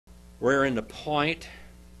We're in the point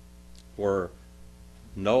where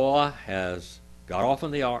Noah has got off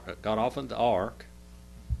in the ark,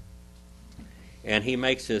 and he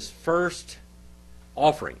makes his first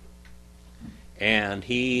offering. And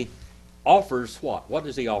he offers what? What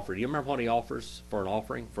does he offer? Do you remember what he offers for an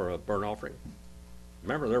offering, for a burnt offering?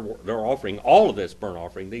 Remember, they're offering all of this burnt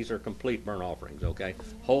offering. These are complete burnt offerings, okay?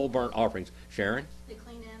 Whole burnt offerings. Sharon? The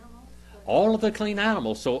clean animals? All of the clean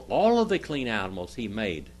animals. So all of the clean animals he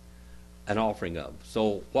made an offering of.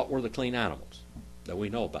 So what were the clean animals that we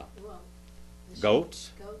know about? Well,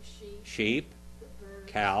 Goats, sheep,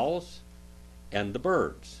 cows, and the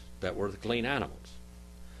birds that were the clean animals.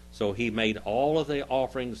 So he made all of the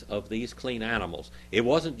offerings of these clean animals. It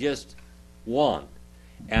wasn't just one.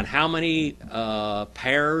 And how many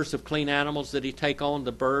pairs of clean animals did he take on,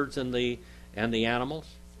 the birds and the animals?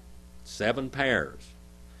 7 pairs.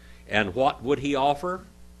 And what would he offer?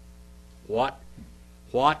 What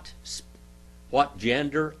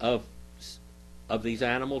gender of these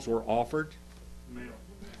animals were offered? Male.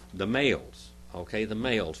 The males. Okay, the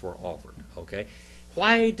males were offered. Okay.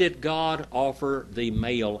 Why did God offer the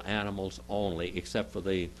male animals only, except for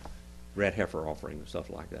the red heifer offering and stuff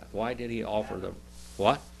like that? Why did he offer them?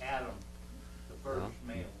 What? Adam, the first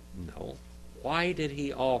male. No. Why did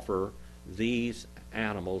he offer these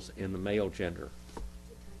animals in the male gender?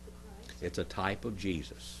 It's a type of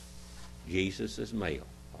Jesus. Jesus is male,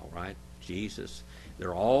 all right? Jesus,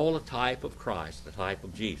 they're all a type of Christ, the type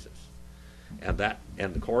of Jesus. And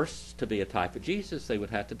of course, to be a type of Jesus, they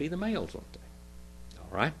would have to be the males, wouldn't they? All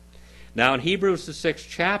right? Now, in Hebrews, the 6th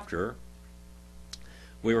chapter,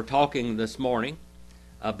 we were talking this morning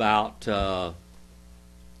about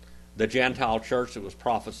the Gentile church that was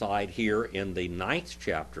prophesied here in the 9th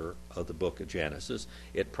chapter of the book of Genesis.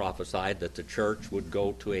 It prophesied that the church would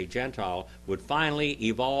go to a Gentile, would finally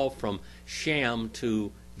evolve from Shem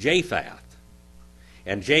to Japheth.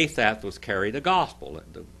 And Japheth was carry the gospel.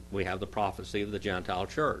 We have the prophecy of the Gentile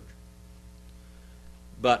church.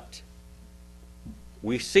 But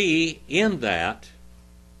we see in that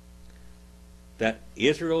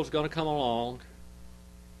Israel's going to come along.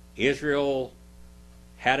 Israel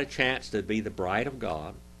had a chance to be the bride of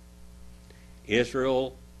God.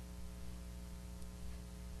 Israel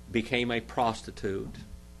became a prostitute,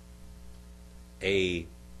 a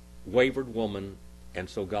wayward woman, and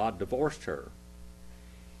so God divorced her.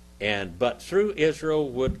 But through Israel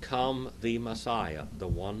would come the Messiah, the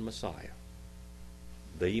one Messiah.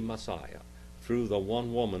 The Messiah. Through the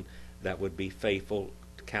one woman that would be faithful,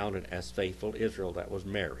 counted as faithful Israel, that was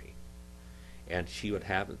Mary. And she would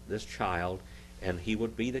have this child, and he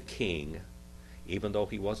would be the king, even though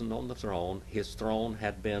he wasn't on the throne. His throne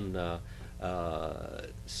had been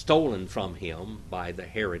stolen from him by the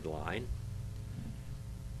Herod line.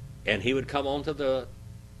 And he would come on the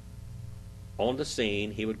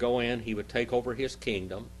scene. He would go in. He would take over his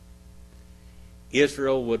kingdom.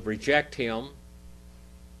 Israel would reject him,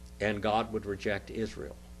 and God would reject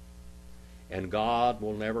Israel. And God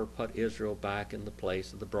will never put Israel back in the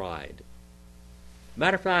place of the bride.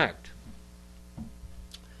 Matter of fact,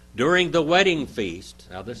 during the wedding feast,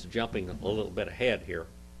 now this is jumping a little bit ahead here.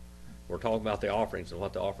 We're talking about the offerings and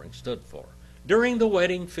what the offerings stood for. During the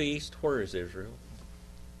wedding feast, where is Israel?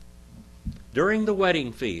 During the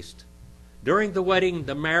wedding feast, during the wedding,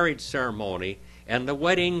 the marriage ceremony, and the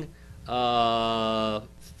wedding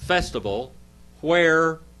festival,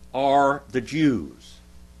 where are the Jews?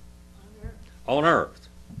 On earth.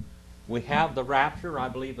 We have the rapture. I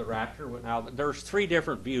believe the rapture. Now, there's 3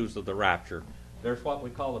 different views of the rapture. There's what we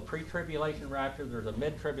call the pre-tribulation rapture. There's a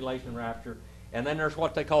mid-tribulation rapture. And then there's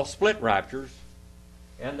what they call split raptures.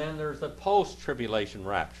 And then there's the post-tribulation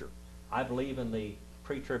rapture. I believe in the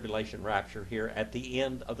pre-tribulation rapture here at the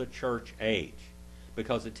end of the church age,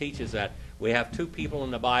 because it teaches that we have 2 people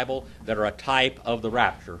in the Bible that are a type of the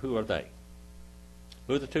rapture. Who are they?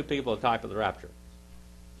 Who are the 2 people a type of the rapture?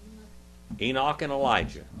 Enoch and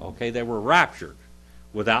Elijah. Okay, they were raptured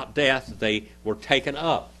without death. They were taken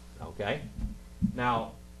up. Okay?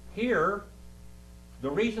 Now, here, the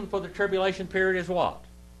reason for the tribulation period is what?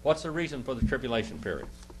 What's the reason for the tribulation period?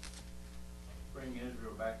 Bring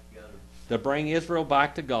Israel back together. To bring Israel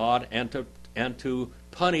back to God and to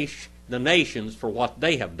punish the nations for what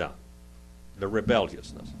they have done, the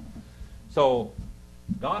rebelliousness. So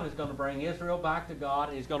God is going to bring Israel back to God,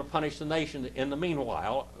 and he's going to punish the nation in the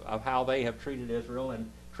meanwhile of how they have treated Israel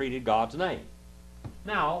and treated God's name.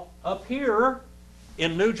 Now, up here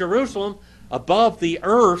in New Jerusalem, above the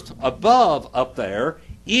earth, above up there,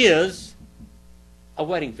 is a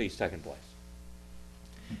wedding feast taking place.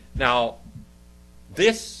 Now,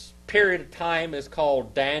 this period of time is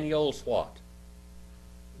called Daniel's what?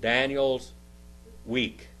 Daniel's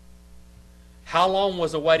week. How long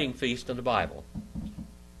was a wedding feast in the Bible?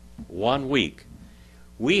 1 week.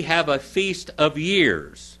 We have a feast of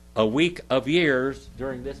years, a week of years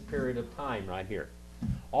during this period of time right here.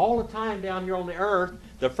 All the time down here on the earth,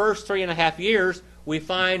 the first 3.5 years, we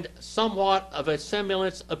find somewhat of a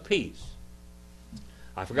semblance of peace.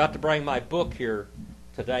 I forgot to bring my book here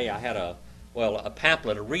today. I had a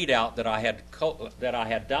pamphlet, a readout that I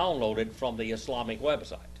had downloaded from the Islamic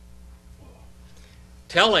website,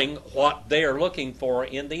 telling what they are looking for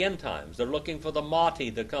in the end times. They're looking for the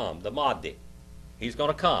Mahdi to come, the Mahdi. He's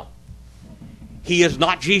going to come. He is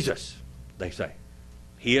not Jesus, they say.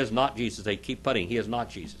 He is not Jesus. They keep putting, he is not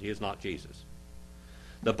Jesus. He is not Jesus.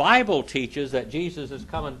 The Bible teaches that Jesus is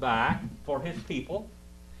coming back for his people,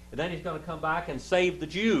 and then he's going to come back and save the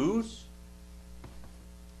Jews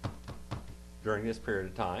during this period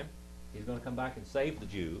of time. He's going to come back and save the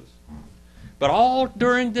Jews. But all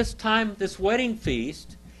during this time, this wedding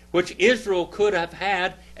feast, which Israel could have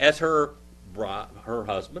had as her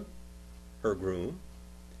husband, her groom,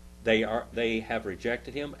 they have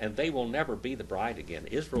rejected him, and they will never be the bride again.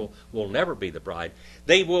 Israel will never be the bride.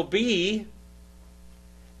 They will be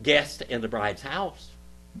guests in the bride's house,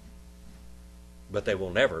 but they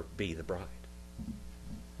will never be the bride.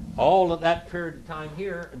 All of that period of time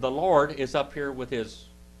here, the Lord is up here with his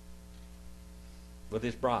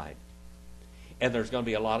bride. And there's going to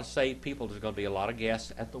be a lot of saved people. There's going to be a lot of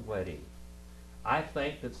guests at the wedding. I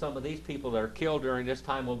think that some of these people that are killed during this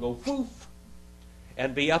time will go poof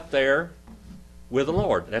and be up there with the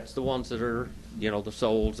Lord. That's the ones that are, the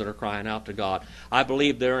souls that are crying out to God. I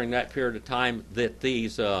believe during that period of time that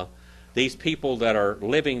these people that are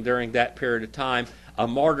living during that period of time, a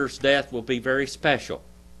martyr's death will be very special.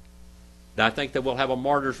 I think that we'll have a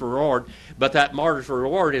martyr's reward, but that martyr's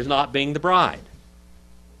reward is not being the bride.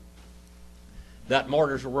 That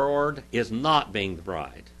martyr's reward is not being the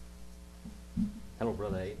bride. Hello,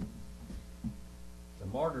 Brother Abe. The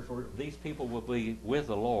martyrs, these people will be with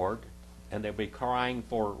the Lord, and they'll be crying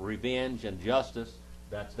for revenge and justice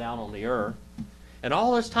that's down on the earth. And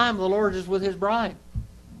all this time, the Lord is with his bride.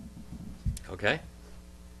 Okay?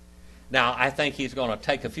 Now, I think he's going to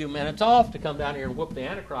take a few minutes off to come down here and whoop the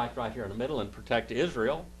Antichrist right here in the middle and protect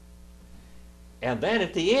Israel. And then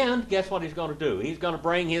at the end, guess what he's going to do? He's going to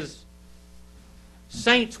bring his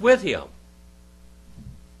saints with him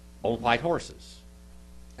on white horses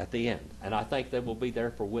at the end. And I think they will be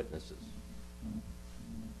there for witnesses.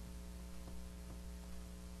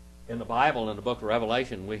 In the Bible, in the book of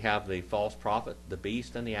Revelation, we have the false prophet, the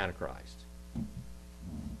beast, and the Antichrist.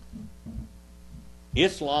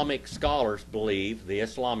 Islamic scholars believe,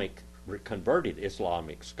 converted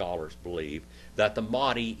Islamic scholars believe, that the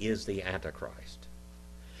Mahdi is the Antichrist.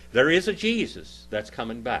 There is a Jesus that's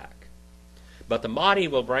coming back. But the Mahdi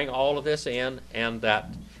will bring all of this in, and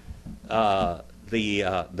that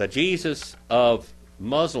the Jesus of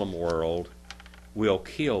Muslim world will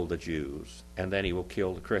kill the Jews, and then he will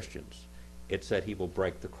kill the Christians. It said he will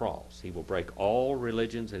break the cross. He will break all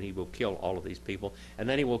religions, and he will kill all of these people, and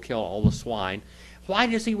then he will kill all the swine. Why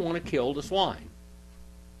does he want to kill the swine?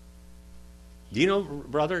 Do you know,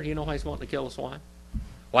 brother, do you know why he's wanting to kill the swine?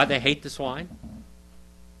 Why they hate the swine?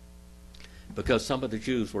 Because some of the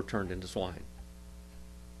Jews were turned into swine.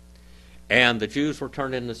 And the Jews were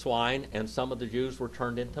turned into swine, and some of the Jews were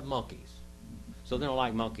turned into monkeys. So they don't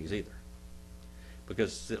like monkeys either.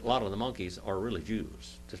 Because a lot of the monkeys are really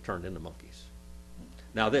Jews, just turned into monkeys.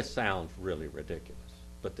 Now this sounds really ridiculous,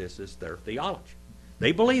 but this is their theology.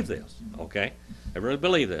 They believe this, okay? They really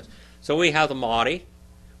believe this. So we have the Mahdi,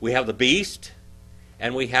 we have the beast,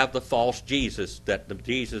 and we have the false Jesus, that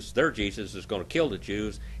their Jesus is going to kill the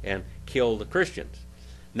Jews and kill the Christians.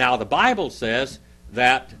 Now the Bible says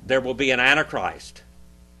that there will be an Antichrist.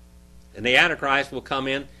 And the Antichrist will come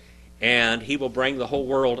in and he will bring the whole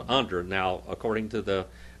world under. Now, according to the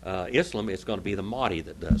Islam, it's going to be the Mahdi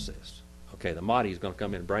that does this. Okay, the Mahdi is going to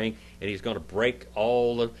come in and bring, and he's going to break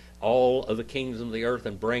all of the kings of the earth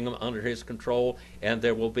and bring them under his control, and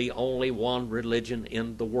there will be only one religion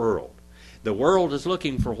in the world. The world is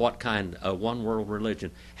looking for what kind of one world religion.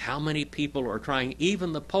 How many people are trying,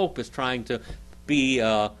 even the Pope is trying to be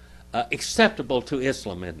acceptable to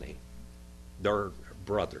Islam, isn't he? They're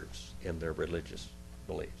brothers in their religious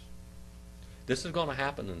beliefs. This is going to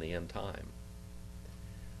happen in the end time.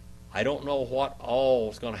 I don't know what all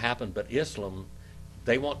is going to happen, but Islam,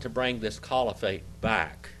 they want to bring this caliphate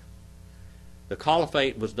back. The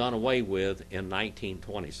caliphate was done away with in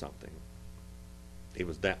 1920-something. It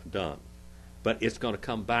was done. But it's going to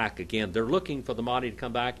come back again. They're looking for the Mahdi to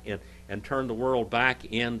come back and turn the world back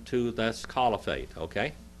into this caliphate,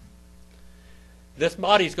 okay? This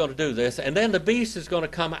body's going to do this, and then the beast is going to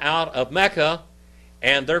come out of Mecca,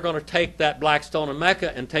 and they're going to take that black stone in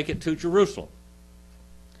Mecca and take it to Jerusalem.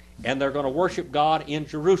 And they're going to worship God in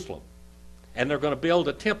Jerusalem. And they're going to build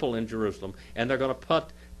a temple in Jerusalem, and they're going to put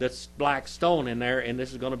this black stone in there, and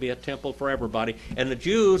this is going to be a temple for everybody. And the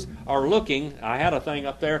Jews are looking, I had a thing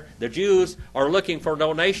up there, the Jews are looking for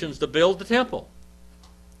donations to build the temple.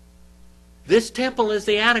 This temple is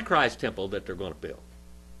the Antichrist temple that they're going to build.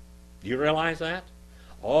 Do you realize that?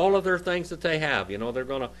 All of their things that they have, they're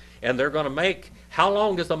going to make, how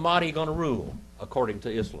long is the Mahdi going to rule, according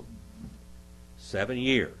to Islam? 7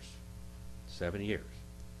 years. 7 years.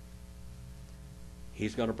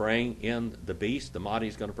 He's going to bring in the beast. The Mahdi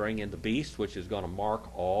is going to bring in the beast, which is going to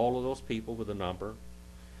mark all of those people with the number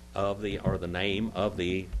of the name of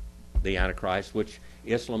the Antichrist, which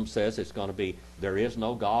Islam says it's going to be, there is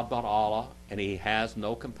no God but Allah, and he has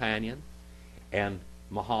no companion, and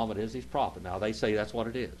Muhammad is his prophet. Now they say that's what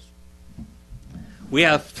it is. We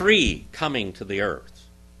have 3 coming to the earth.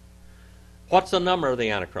 What's the number of the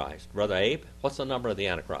Antichrist? Brother Abe, what's the number of the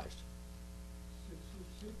Antichrist?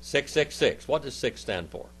 666. What does 6 stand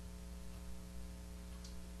for?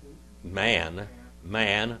 Man,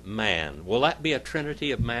 man, man. Will that be a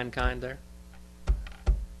trinity of mankind there?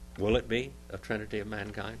 Will it be a trinity of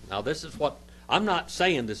mankind? Now this is what, I'm not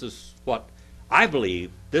saying this is what I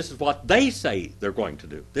believe, this is what they say they're going to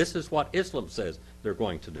do. This is what Islam says they're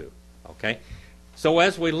going to do. Okay? So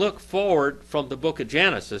as we look forward from the book of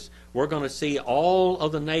Genesis, we're going to see all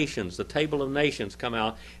of the nations, the table of nations come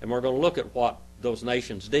out, and we're going to look at what those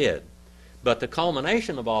nations did. But the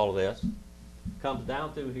culmination of all of this comes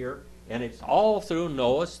down through here, and it's all through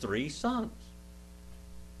Noah's 3 sons.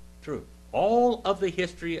 True. All of the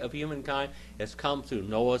history of humankind has come through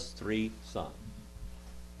Noah's 3 sons.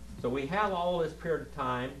 So we have all this period of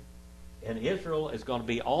time, and Israel is going to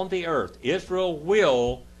be on the earth. Israel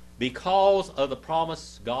will, because of the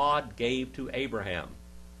promise God gave to Abraham,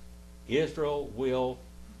 Israel will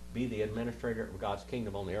be the administrator of God's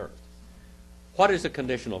kingdom on the earth. What is a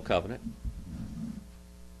conditional covenant?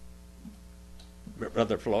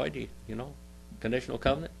 Brother Floyd, you know? Conditional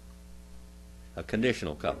covenant? A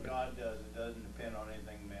conditional covenant. What God does, it doesn't depend on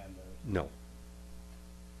anything man does. No.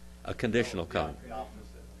 A conditional covenant. The opposite.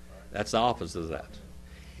 I'm sorry. That's the opposite of that.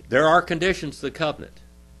 There are conditions to the covenant.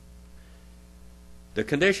 The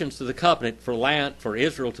conditions to the covenant for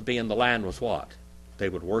Israel to be in the land was what? They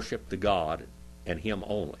would worship the God and Him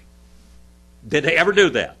only. Did they ever do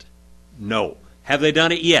that? No. Have they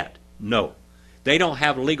done it yet? No. They don't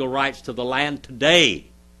have legal rights to the land today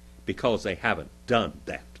because they haven't done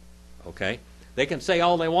that. Okay? They can say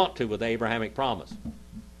all they want to with the Abrahamic promise.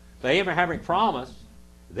 The Abrahamic promise,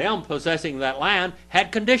 them possessing that land,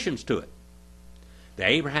 had conditions to it. The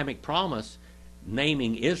Abrahamic promise,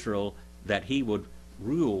 naming Israel that he would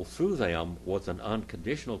rule through them, was an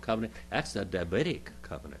unconditional covenant. That's the Davidic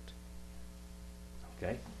covenant.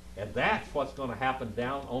 Okay? And that's what's going to happen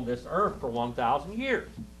down on this earth for 1,000 years.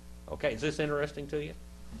 Okay, is this interesting to you?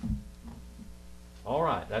 All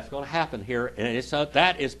right, that's going to happen here, and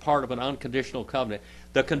that is part of an unconditional covenant.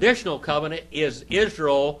 The conditional covenant is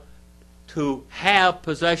Israel to have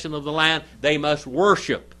possession of the land. They must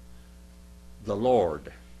worship the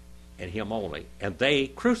Lord and Him only. And they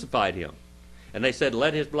crucified Him. And they said,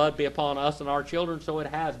 let His blood be upon us and our children, so it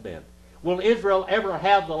has been. Will Israel ever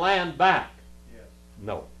have the land back? Yes.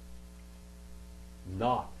 No.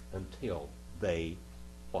 Not until they,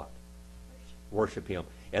 what? Worship Him.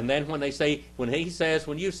 And then when you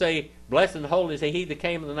say, blessed and holy is He that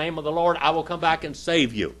came in the name of the Lord, I will come back and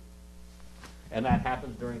save you. And that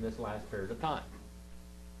happens during this last period of time.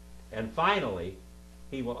 And finally,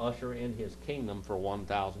 He will usher in His kingdom for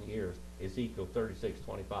 1,000 years. Ezekiel 36,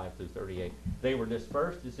 25 through 38. They were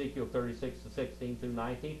dispersed, Ezekiel 36 to 16 through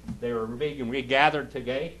 19. They were being regathered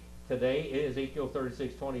today, Ezekiel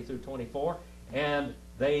 36, 20 through 24. And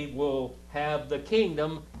they will have the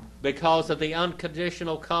kingdom because of the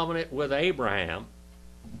unconditional covenant with Abraham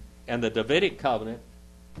and the Davidic covenant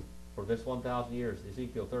for this 1,000 years,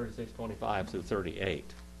 Ezekiel 36, 25 through 38.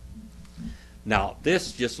 Now,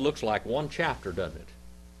 this just looks like one chapter, doesn't it?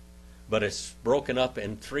 But it's broken up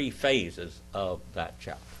in 3 phases of that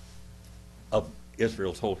chapter, of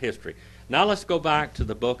Israel's whole history. Now let's go back to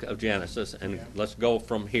the book of Genesis, and let's go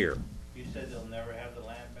from here. You said they'll never have the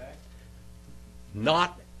land back?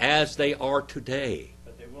 Not as they are today.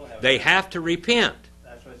 But they will have They it. have to repent.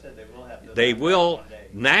 That's what I said, they will have the They land back will. one day.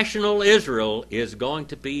 National Israel is going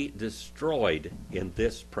to be destroyed in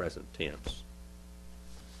this present tense.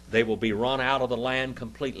 They will be run out of the land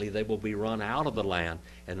completely. They will be run out of the land,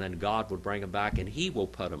 and then God will bring them back, and He will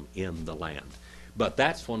put them in the land. But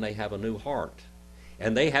that's when they have a new heart.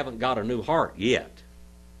 And they haven't got a new heart yet.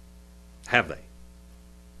 Have they?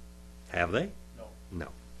 Have they? No. No.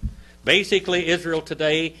 Basically, Israel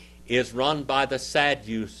today is run by the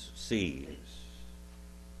Sadducees,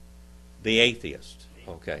 the atheists.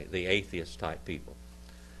 Okay, the atheist type people.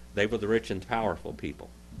 They were the rich and powerful people.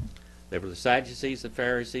 They were the Sadducees, the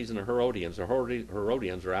Pharisees, and the Herodians. The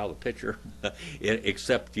Herodians are out of the picture,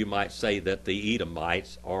 except you might say that the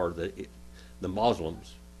Edomites are the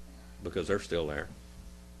Muslims, because they're still there.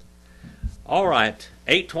 All right,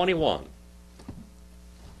 8:21.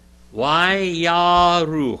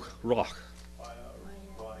 Wayaruch,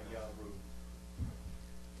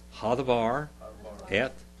 Hadavar,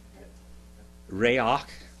 Et, Reach,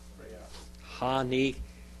 Hani,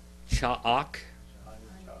 Cha'ak,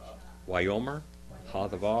 Wayomer,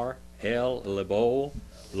 Hadavar, El Lebo,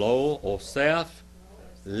 Lo Osef,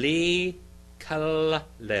 Li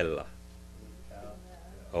Kalel,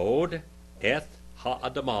 Od, Et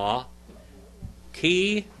Ha'adamah,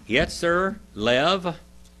 Ki Yetzer Lev,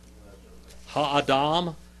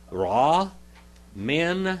 Ha'adam, Ra,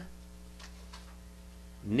 Min,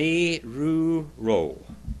 Ni Ru Ro.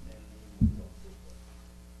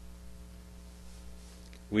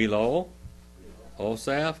 Wilo,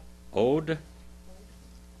 Osef, Od,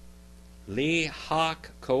 Li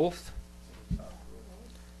Hak Koth,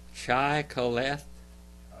 Chai Kaleth,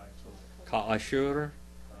 Ka'ashur,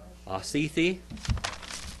 Asithi,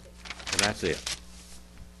 and that's it.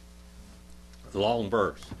 Long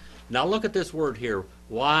verse. Now look at this word here,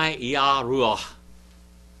 Wayaruach.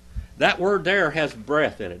 That word there has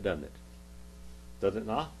breath in it, doesn't it? Does it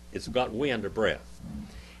not? It's got wind or breath.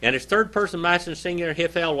 And it's third person masculine singular,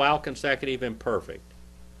 hifel, wow, consecutive, imperfect.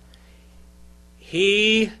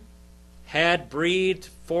 He had breathed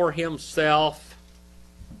for himself,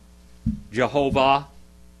 Jehovah.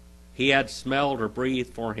 He had smelled or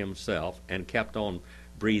breathed for himself and kept on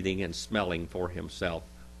breathing and smelling for himself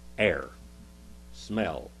air,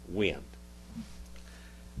 smell, wind.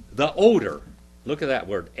 The odor, look at that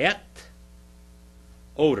word, et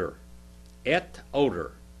odor,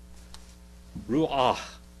 ruach,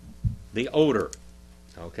 the odor,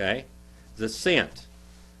 okay? The scent,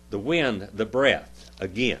 the wind, the breath,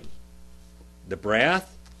 again. The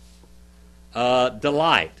breath,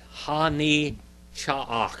 delight, hani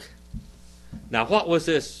cha'ach. Now what was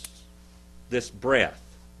this breath,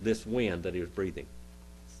 this wind that he was breathing?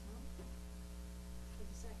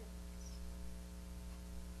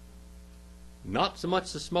 Not so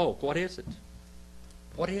much the smoke. What is it?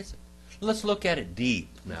 What is it? Let's look at it deep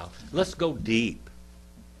now. Let's go deep.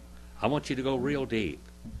 I want you to go real deep.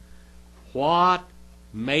 What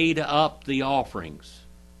made up the offerings?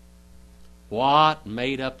 What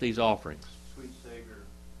made up these offerings? Sweet savor.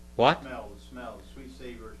 What? Smell, sweet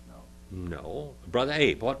savor smell. No. Brother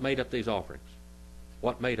Abe, what made up these offerings?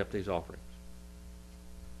 What made up these offerings?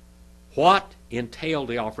 What entailed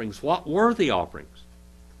the offerings? What were the offerings?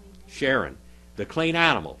 Sharon, the clean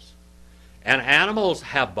animals. And animals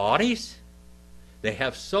have bodies, they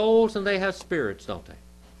have souls, and they have spirits, don't they?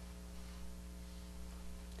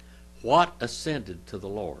 What ascended to the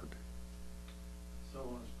Lord?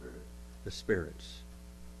 Soul and spirit. The spirits.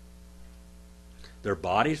 Their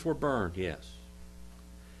bodies were burned, yes.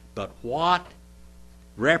 But what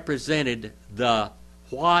represented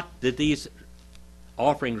what did these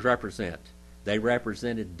offerings represent? They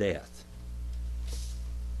represented death.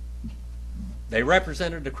 They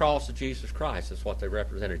represented the cross of Jesus Christ. That's what they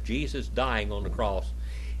represented. Jesus dying on the cross.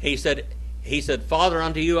 He said, Father,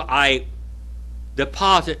 unto you I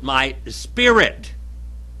deposit my spirit.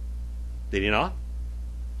 Did he not?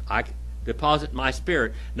 I deposit my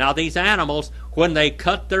spirit. Now these animals, when they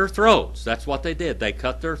cut their throats, that's what they did. They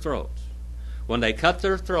cut their throats. When they cut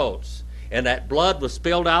their throats, and that blood was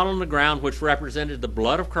spilled out on the ground, which represented the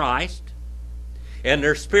blood of Christ, and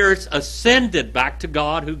their spirits ascended back to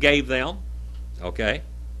God who gave them. Okay?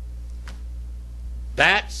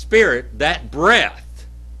 That spirit, that breath,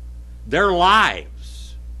 their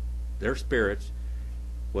lives, their spirits,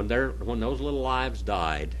 when those little lives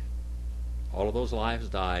died, all of those lives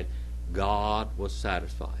died, God was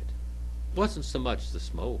satisfied. It wasn't so much the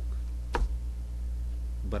smoke,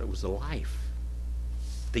 but it was the life,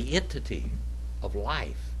 the entity of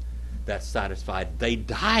life that satisfied. They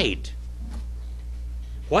died.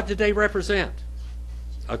 What did they represent?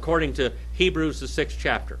 According to Hebrews, the 6th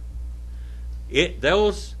chapter.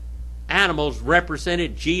 Those animals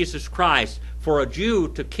represented Jesus Christ. For a Jew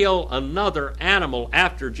to kill another animal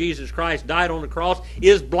after Jesus Christ died on the cross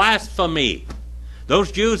is blasphemy.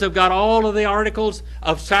 Those Jews have got all of the articles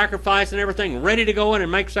of sacrifice and everything ready to go in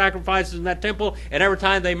and make sacrifices in that temple, and every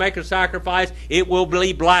time they make a sacrifice, it will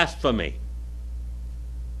be blasphemy.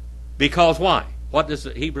 Because why? What does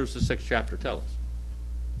Hebrews the 6th chapter tell us?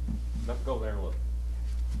 Let's go there and look.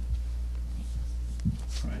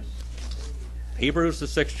 Christ. Hebrews the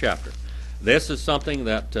 6th chapter. This is something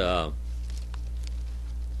that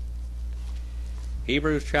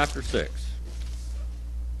Hebrews chapter 6.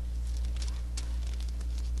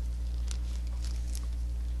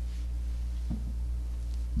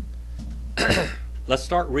 Let's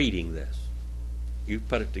start reading this. You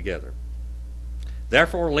put it together.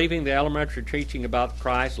 Therefore, leaving the elementary teaching about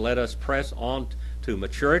Christ, let us press on to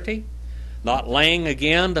maturity, not laying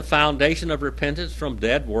again the foundation of repentance from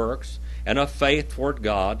dead works and of faith toward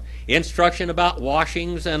God, instruction about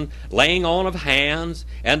washings and laying on of hands,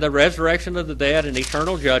 and the resurrection of the dead and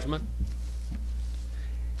eternal judgment.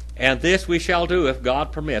 And this we shall do if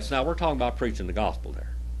God permits. Now, we're talking about preaching the gospel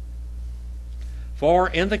there. For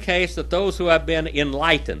in the case that those who have been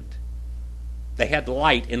enlightened, they had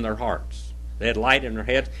light in their hearts, they had light in their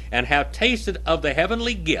heads, and have tasted of the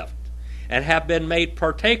heavenly gift, and have been made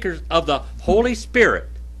partakers of the Holy Spirit.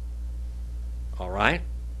 All right?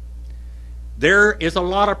 There is a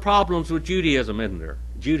lot of problems with Judaism, isn't there?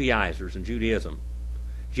 Judaizers and Judaism.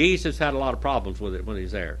 Jesus had a lot of problems with it when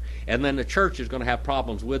he's there. And then the church is going to have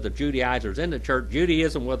problems with the Judaizers in the church.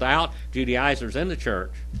 Judaism without Judaizers in the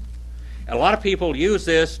church. A lot of people use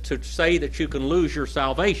this to say that you can lose your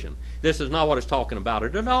salvation. This is not what it's talking about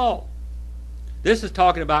it at all. This is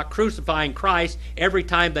talking about crucifying Christ every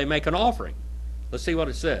time they make an offering. Let's see what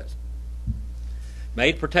it says.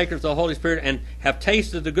 Made partakers of the Holy Spirit, and have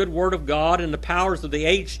tasted the good word of God and the powers of the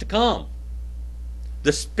age to come.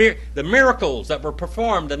 The miracles that were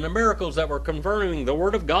performed and the miracles that were confirming the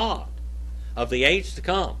word of God of the age to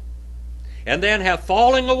come. And then have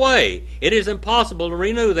fallen away. It is impossible to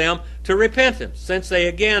renew them to repentance, since they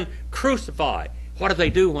again crucify. What do they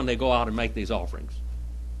do when they go out and make these offerings?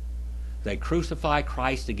 They crucify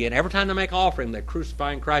Christ again. Every time they make an offering, they're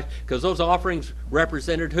crucifying Christ, because those offerings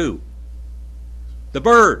represented who? The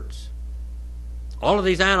birds. All of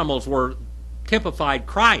these animals were typified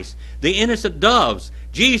Christ. The innocent doves.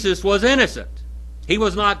 Jesus was innocent. He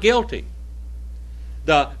was not guilty.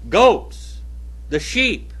 The goats, the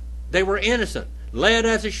sheep, they were innocent. Led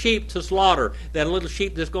as a sheep to slaughter. That little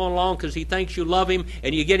sheep that's going along because he thinks you love him,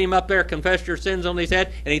 and you get him up there, confess your sins on his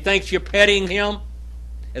head, and he thinks you're petting him,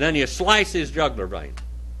 and then you slice his jugular vein.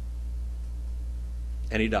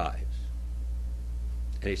 And he dies.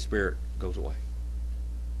 And his spirit goes away.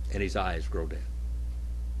 And his eyes grow dead.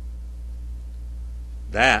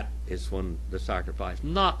 That is when the sacrifice,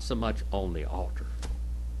 not so much on the altar,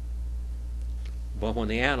 but when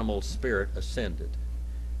the animal's spirit ascended,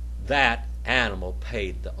 that animal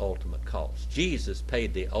paid the ultimate cost. Jesus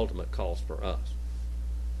paid the ultimate cost for us.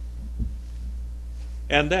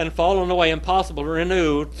 And then fallen away, impossible to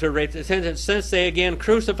renew to repentance, since they again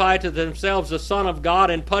crucified to themselves the Son of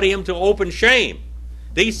God and put him to open shame.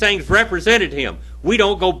 These things represented him. We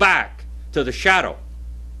don't go back to the shadow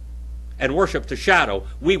and worship the shadow.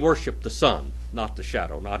 We worship the Son, not the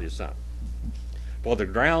shadow, not his Son. For the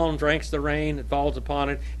ground drinks the rain that falls upon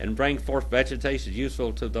it, and brings forth vegetation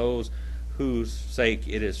useful to those whose sake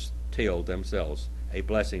it is tilled themselves, a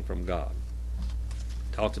blessing from God.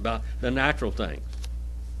 Talks about the natural things.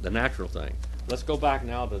 The natural thing. Let's go back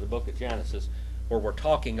now to the book of Genesis, where we're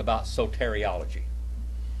talking about soteriology.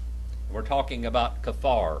 We're talking about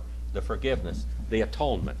kafar, the forgiveness, the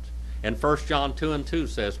atonement. And 1 John 2 and 2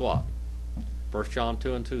 says what? 1 John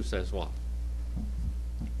 2 and 2 says what?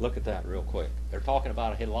 Look at that real quick. They're talking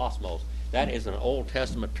about a hilasmos. That is an Old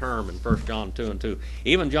Testament term in 1 John 2 and 2.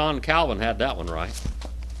 Even John Calvin had that one right.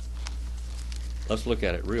 Let's look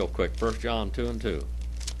at it real quick. 1 John 2 and 2.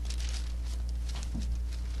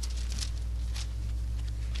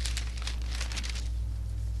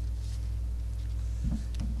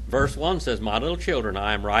 Verse 1 says, My little children,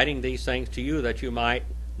 I am writing these things to you that you might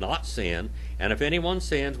not sin. And if anyone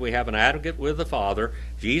sins, we have an advocate with the Father,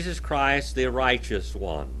 Jesus Christ, the righteous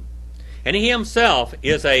one. And he himself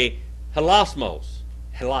is a hilasmos.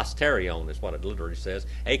 Hilasterion is what it literally says.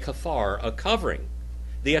 A kafar, a covering.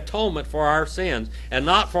 The atonement for our sins. And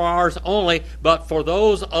not for ours only, but for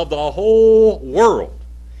those of the whole world.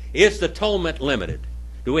 Is the atonement limited?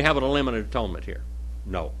 Do we have an unlimited atonement here?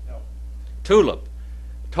 No. Tulip.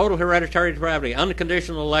 Total hereditary depravity,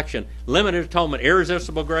 unconditional election, limited atonement,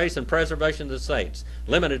 irresistible grace, and preservation of the saints.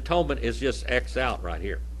 Limited atonement is just X'd out right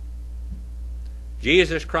here.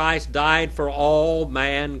 Jesus Christ died for all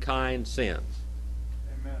mankind's sins.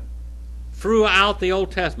 Amen. Throughout the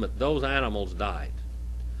Old Testament, those animals died,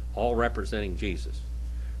 all representing Jesus.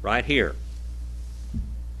 Right here.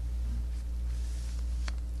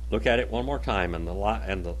 Look at it one more time, and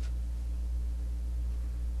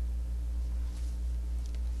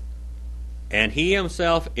And he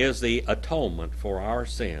himself is the atonement for our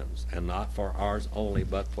sins, and not for ours only,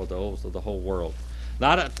 but for those of the whole world.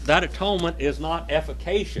 That atonement is not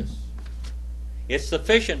efficacious. It's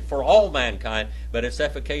sufficient for all mankind, but it's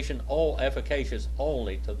efficacious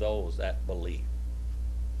only to those that believe.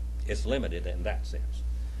 It's limited in that sense.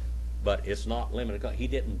 But it's not limited. He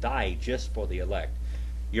didn't die just for the elect.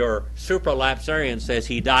 Your supralapsarian says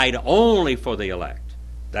he died only for the elect.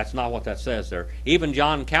 That's not what that says there. Even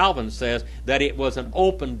John Calvin says that it was an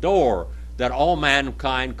open door that all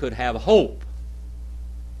mankind could have hope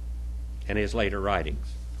in his later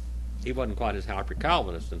writings. He wasn't quite as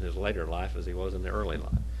hyper-Calvinist in his later life as he was in the early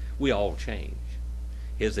life. We all change.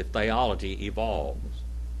 His theology evolves.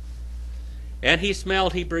 And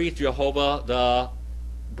he breathed Jehovah the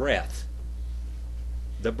breaths.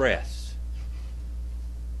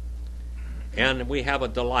 And we have a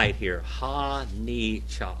delight here,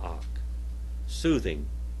 ha-ni-cha'ak, soothing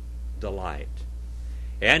delight.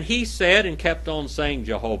 And he said and kept on saying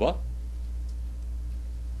Jehovah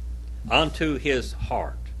unto his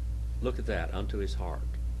heart. Look at that, unto his heart.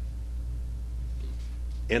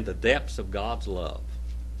 In the depths of God's love.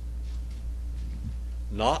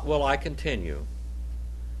 Not will I continue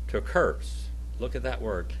to curse. Look at that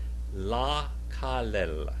word, la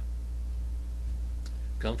kalel.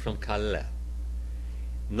 Comes from kalel.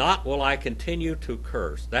 Not will I continue to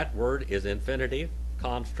curse. That word is infinitive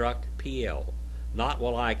construct PL. Not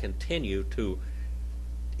will I continue to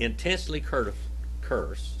intensely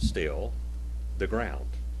curse still the ground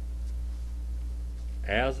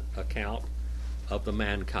as account of the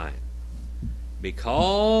mankind.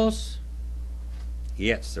 Because,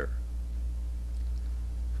 yes, sir,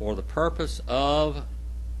 for the purpose of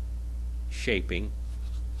shaping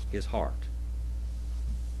his heart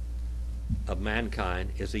of mankind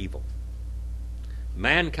is evil.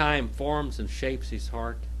 Mankind forms and shapes his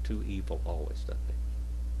heart to evil always,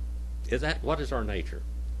 doesn't it? What is our nature?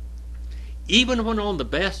 Even when on the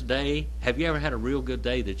best day, have you ever had a real good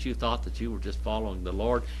day that you thought that you were just following the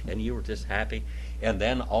Lord and you were just happy, and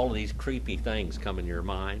then all of these creepy things come in your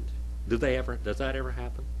mind? Does that ever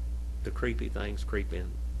happen? The creepy things creep in?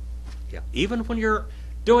 Yeah. Even when you're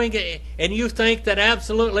doing it and you think that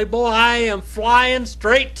absolutely, boy, I am flying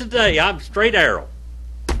straight today. I'm straight arrow.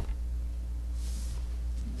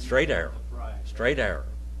 Straight arrow. Straight arrow.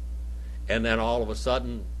 And then all of a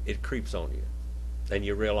sudden it creeps on you. And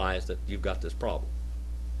you realize that you've got this problem.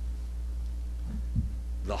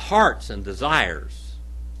 The hearts and desires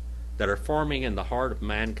that are forming in the heart of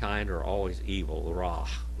mankind are always evil. Ra.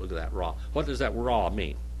 Look at that, ra. What does that ra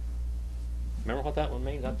mean? Remember what that one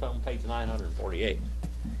means? That's on page 948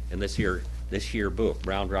 in this here book,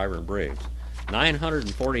 Brown, Driver, and Briggs.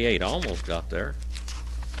 948. I almost got there.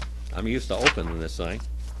 I'm used to opening this thing.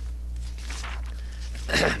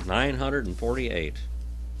 948.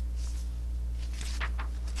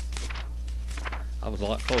 I was a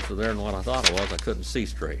lot closer there than what I thought I was. I couldn't see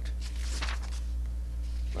straight.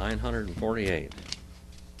 948.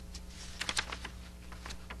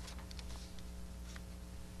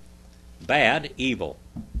 Bad, evil.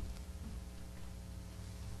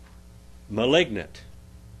 Malignant.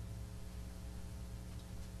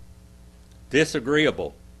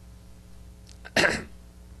 Disagreeable.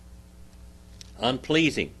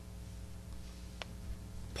 Unpleasing.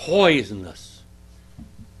 Poisonous.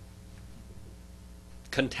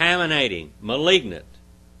 Contaminating, malignant,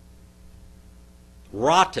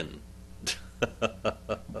 rotten,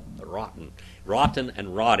 rotten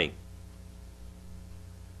and rotting,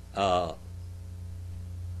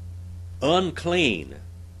 unclean,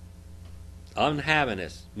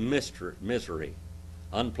 unhappiness, misery,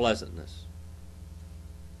 unpleasantness,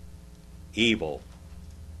 evil,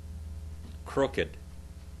 crooked,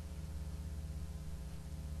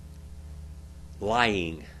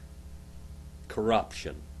 lying,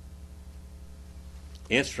 corruption,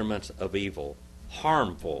 instruments of evil,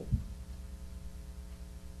 harmful.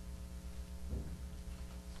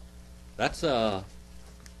 That's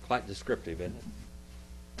quite descriptive, isn't it?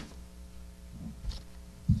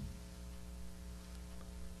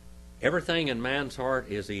 Everything in man's heart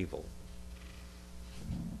is evil.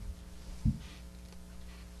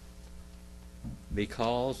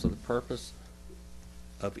 Because of the purpose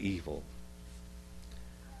of evil.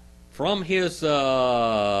 From his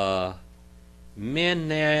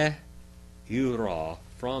mene yura,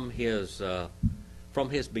 from his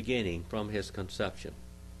beginning, from his conception.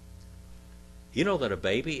 You know that a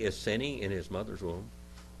baby is sinning in his mother's womb?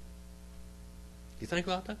 You think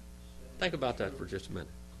about that? Think about that for just a minute.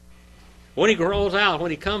 When he grows out, when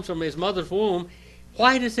he comes from his mother's womb,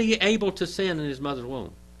 why is he able to sin in his mother's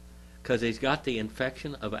womb? Because he's got the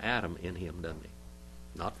infection of Adam in him, doesn't he?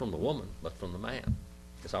 Not from the woman, but from the man.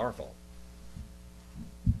 It's our fault.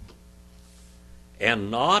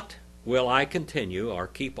 And not will I continue or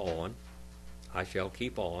keep on, I shall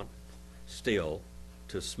keep on still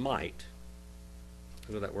to smite.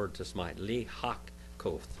 Look at that word to smite. Li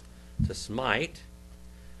hakkoth. To smite.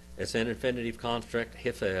 It's an infinitive construct,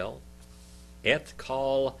 hifel. Et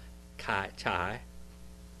kal chai.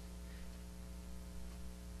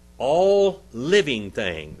 All living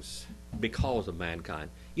things because of mankind.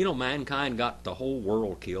 You know, mankind got the whole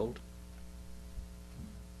world killed.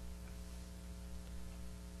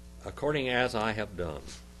 According as I have done.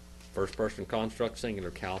 First person construct,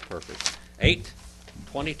 singular, cal, perfect.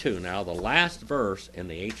 8:22. Now the last verse in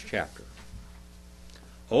the 8th chapter.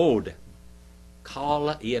 Od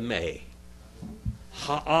kal yemei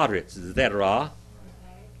haaretz zera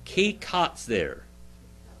ki katzir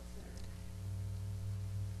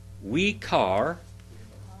we kar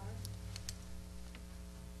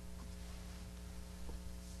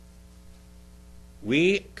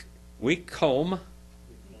we kom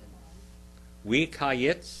we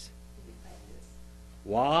kayitz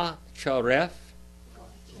wa charef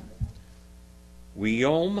we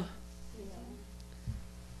yom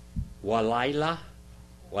walayla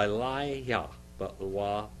walaya but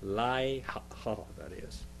walayha that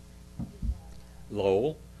is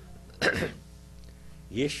lo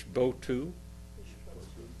yishbotu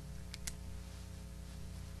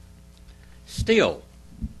still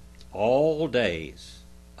all days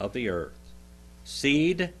of the earth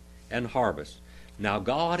seed and harvest. Now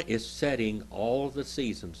God is setting all the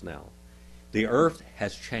seasons now. The earth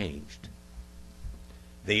has changed.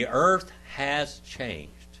 The earth has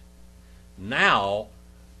changed. Now,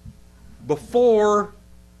 before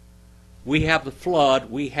we have the flood,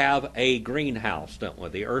 we have a greenhouse, don't we?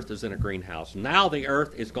 The earth is in a greenhouse. Now the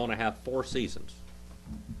earth is going to have 4 seasons.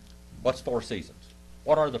 What's 4 seasons?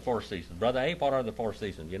 What are the 4 seasons? Brother Abe, what are the 4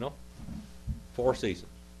 seasons, you know? 4 seasons.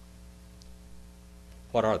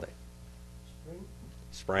 What are they?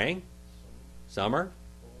 Spring, summer,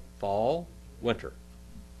 fall, winter.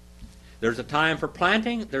 There's a time for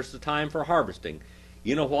planting, there's a time for harvesting.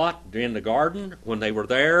 You know what? In the garden, when they were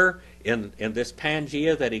there, in this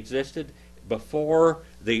Pangea that existed before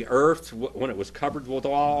the earth, when it was covered with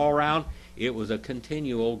all around, it was a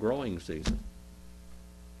continual growing season.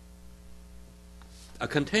 A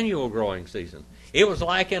continual growing season. It was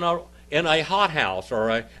like in a hothouse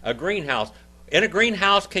or a greenhouse. In a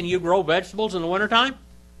greenhouse, can you grow vegetables in the wintertime?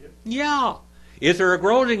 Yep. Yeah. Is there a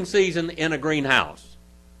growing season in a greenhouse?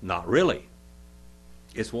 Not really.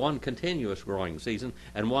 It's one continuous growing season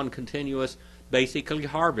and one continuous, basically,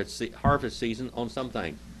 harvest season on some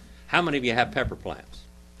things. How many of you have pepper plants?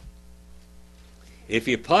 If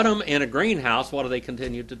you put them in a greenhouse, what do they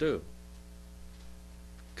continue to do?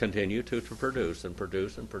 Continue to produce and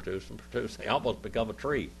produce and produce and produce. They almost become a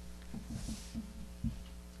tree.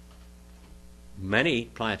 Many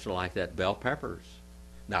plants are like that. Bell peppers.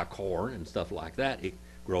 Now corn and stuff like that, it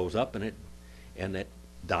grows up and it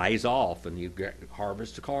dies off, and you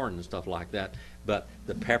harvest the corn and stuff like that. But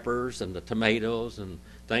the peppers and the tomatoes and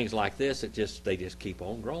things like this, they just keep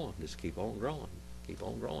on growing, just keep on growing, keep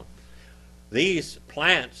on growing. These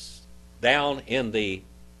plants down in the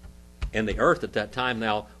earth at that time,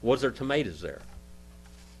 now, was there tomatoes there?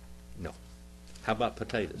 No. How about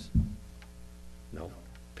potatoes? No.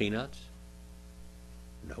 Peanuts?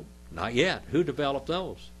 No, not yet. Who developed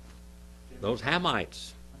those? Those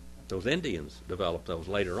Hamites. Those Indians developed those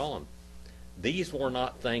later on. These were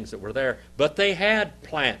not things that were there, but they had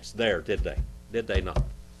plants there, did they? Did they not?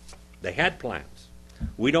 They had plants.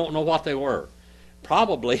 We don't know what they were.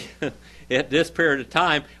 Probably at this period of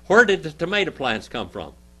time, where did the tomato plants come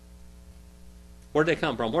from? Where did they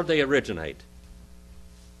come from? Where did they originate?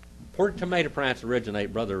 Where did tomato plants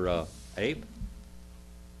originate, Brother Abe?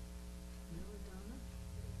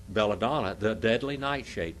 Belladonna, the deadly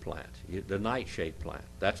nightshade plant. The nightshade plant.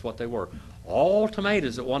 That's what they were. All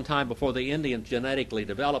tomatoes at one time before the Indians genetically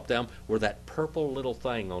developed them were that purple little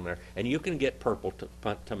thing on there. And you can get purple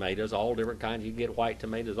tomatoes, all different kinds. You can get white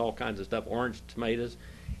tomatoes, all kinds of stuff, orange tomatoes,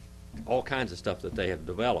 all kinds of stuff that they have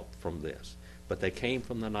developed from this. But they came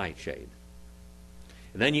from the nightshade.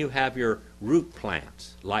 And then you have your root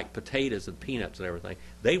plants, like potatoes and peanuts and everything.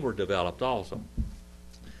 They were developed also.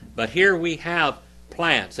 But here we have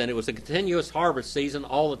plants, and it was a continuous harvest season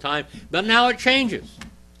all the time, but now it changes.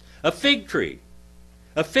 A fig tree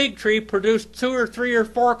produced 2 or 3 or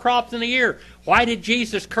 4 crops in a year. Why did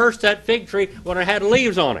Jesus curse that fig tree when it had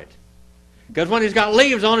leaves on it? Because when it's got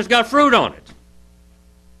leaves on it, it's got fruit on it.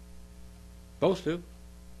 Supposed to.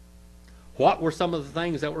 What were some of the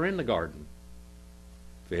things that were in the garden?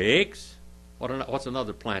 Figs. What's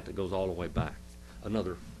another plant that goes all the way back?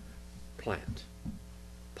 Another plant.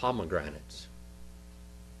 Pomegranates.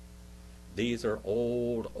 These are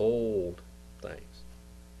old things.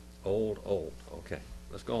 Old. Okay,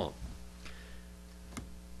 let's go on.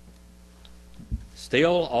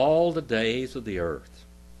 Still all the days of the earth,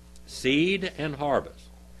 seed and harvest,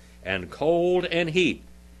 and cold and heat.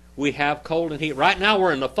 We have cold and heat. Right now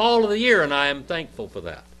we're in the fall of the year, and I am thankful for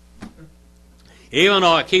that. Even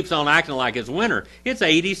though it keeps on acting like it's winter, it's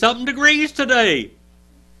 80-something degrees today.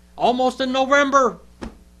 Almost in November.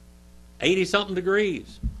 80-something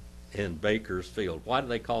degrees in Bakersfield. Why do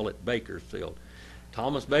they call it Bakersfield?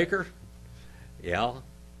 Thomas Baker? Yeah,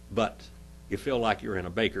 but you feel like you're in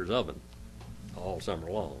a baker's oven all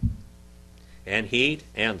summer long. And heat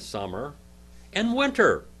and summer and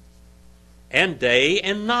winter and day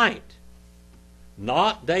and night.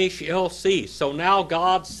 Not they shall cease. So now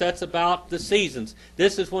God sets about the seasons.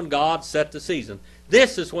 This is when God set the season.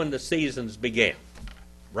 This is when the seasons began.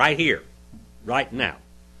 Right here. Right now.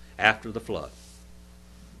 After the flood.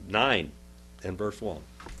 9 and verse 1.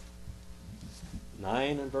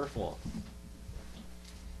 9 and verse 1.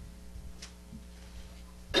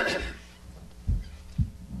 The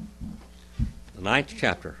 9th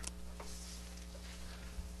chapter.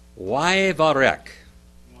 Vayvarek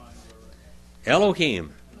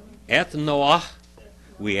Elohim et Noah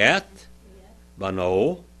Viet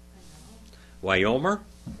Bano Vayomer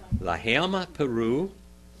Lahem Peru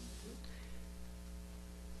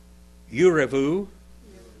Urevu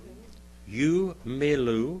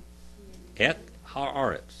Umelu et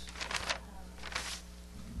Haaretz.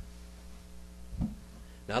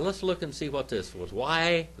 Now let's look and see what this was.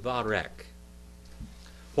 Vayvarek.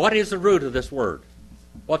 What is the root of this word?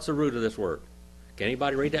 What's the root of this word? Can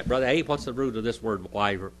anybody read that? Brother Abe, what's the root of this word,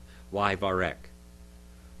 Vayvarek?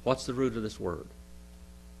 What's the root of this word?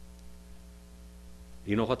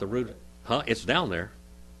 Do you know what the root? Huh? It's down there.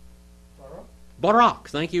 Barak.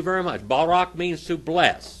 Thank you very much. Barak means to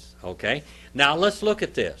bless. Okay. Now let's look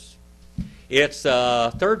at this. It's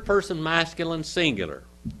third person masculine singular.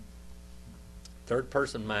 Third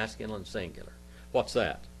person masculine singular. What's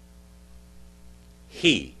that?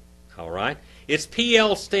 He. All right. It's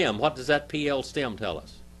PL stem. What does that PL stem tell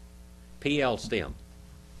us? PL stem.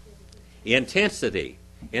 Intensity.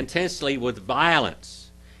 Intensely with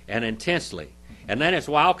violence. And intensely. And then it's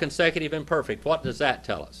while consecutive and perfect. What does that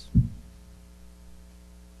tell us?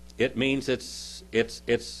 It means it's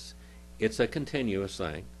a continuous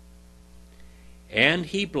thing. And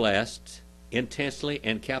he blessed intensely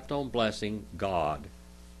and kept on blessing God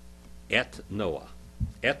et Noah.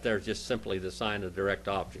 Et there's just simply the sign of direct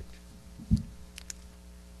object.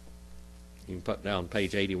 You can put down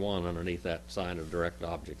page 81 underneath that sign of direct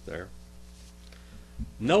object there.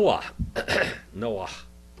 Noah. Noah.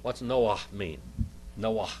 What's Noah mean?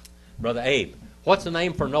 Noah. Brother Abe. What's the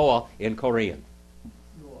name for Noah in Korean?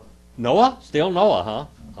 Noah? Still Noah, huh?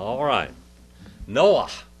 All right. Noah.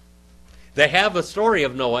 They have a story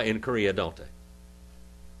of Noah in Korea, don't they?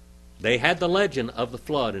 They had the legend of the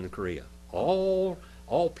flood in Korea. All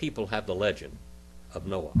people have the legend of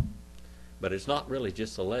Noah. But it's not really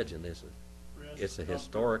just a legend, is it? It's a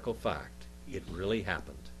historical fact. It really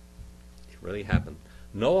happened. It really happened.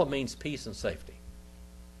 Noah means peace and safety.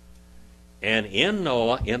 And in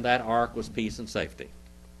Noah, in that ark, was peace and safety.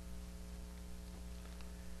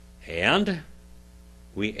 And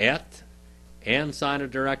we ate, and sign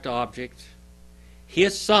of direct object,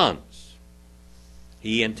 his sons.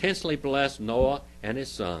 He intensely blessed Noah and his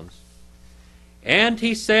sons. And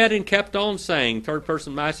he said and kept on saying, third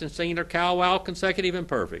person masculine singular, cow, wow, consecutive and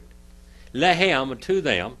perfect. Lehem, to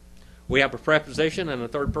them. We have a preposition and a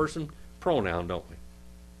third person pronoun, don't we?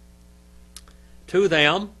 To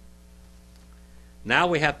them. Now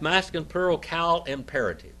we have masculine plural, cow,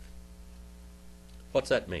 imperative. What's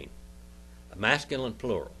that mean? A masculine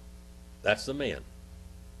plural. That's the men.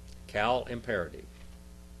 Cow, imperative.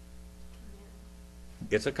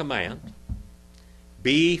 It's a command.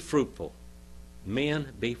 Be fruitful.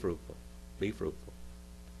 Men, be fruitful. Be fruitful.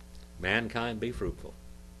 Mankind, be fruitful.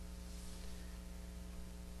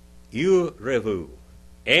 You revu.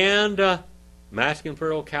 And masculine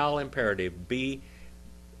plural, cow, imperative. Be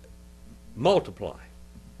multiply.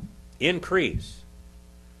 Increase.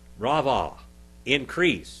 Rava.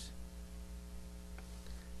 Increase.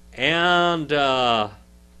 And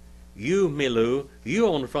you milu. You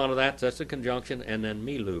on the front of that's a conjunction, and then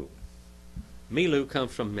milu. Milu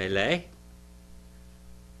comes from melee.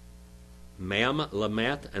 Mem,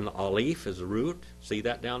 lament, and alif is the root. See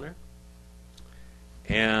that down there?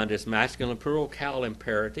 And it's masculine plural, cow,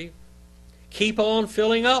 imperative. keep on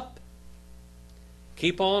filling up.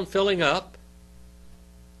 Keep on filling up.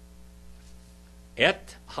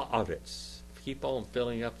 Et haaretz. Keep on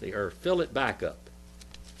filling up the earth. Fill it back up.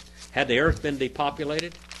 Had the earth been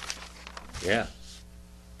depopulated? Yeah.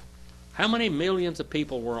 How many millions of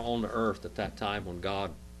people were on the earth at that time when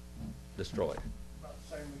God destroyed it? About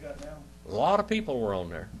the same we got now. A lot of people were on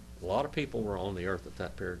there. A lot of people were on the earth at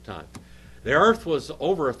that period of time. The earth was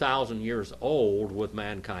over 1,000 years old with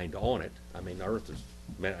mankind on it. I mean, the earth is,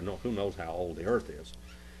 who knows how old the earth is.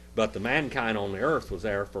 But the mankind on the earth was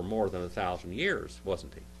there for more than 1,000 years,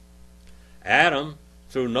 wasn't he? Adam,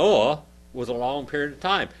 through Noah, was a long period of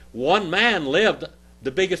time. One man lived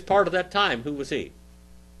the biggest part of that time. Who was he?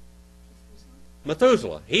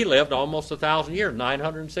 Methuselah. He lived almost 1,000 years,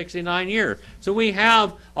 969 years. So we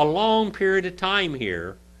have a long period of time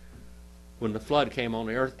here when the flood came on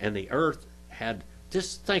the earth, and the earth had,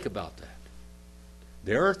 just think about that.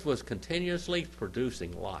 The earth was continuously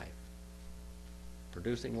producing life.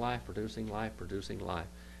 Producing life, producing life, producing life.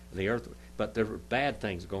 And the earth, but there were bad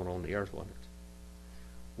things going on in the earth, wasn't it?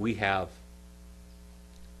 We have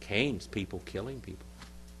Cain's people killing people.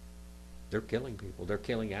 They're killing people. They're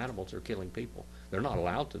killing animals. They're killing people. They're not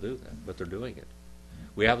allowed to do that, but they're doing it.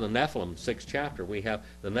 We have the Nephilim, 6th chapter. We have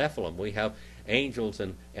the Nephilim. We have angels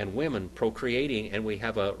and women procreating, and we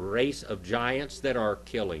have a race of giants that are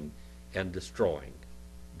killing and destroying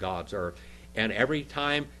God's earth. And every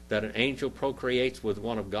time that an angel procreates with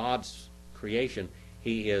one of God's creation,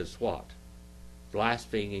 he is what?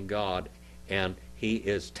 Blaspheming God, and he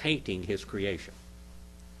is tainting his creation.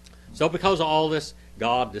 So because of all this,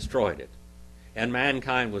 God destroyed it. And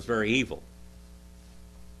mankind was very evil.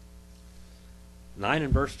 9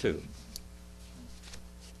 and verse 2.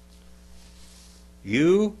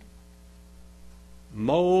 You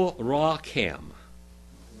morakem,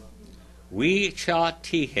 we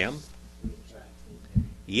chatihem,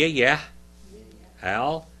 yeah,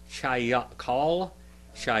 al kal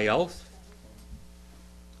shayoth,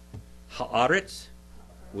 haaretz,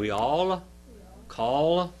 we all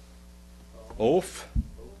call Oph,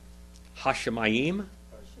 Hashemayim,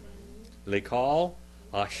 Lekal,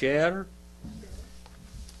 Asher,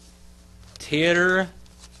 Tir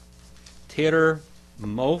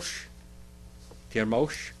Mosh,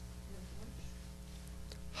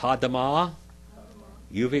 Hadamah,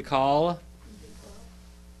 Uvikal,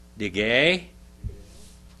 Digay,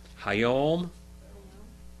 Hayom,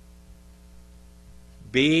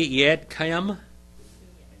 Be Yed Kayam,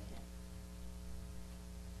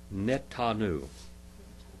 Netanu.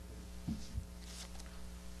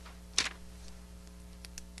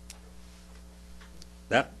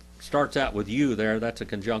 That starts out with you there. That's a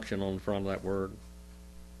conjunction on the front of that word.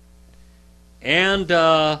 And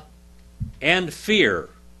fear.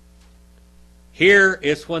 Here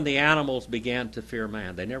is when the animals began to fear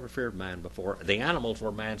man. They never feared man before. The animals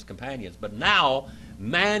were man's companions. But now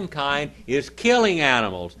mankind is killing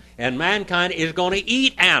animals. And mankind is going to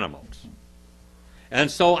eat animals.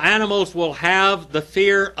 And so animals will have the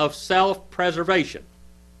fear of self-preservation.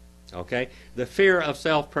 Okay? The fear of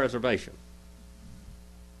self-preservation.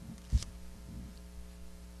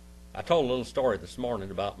 I told a little story this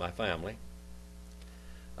morning about my family.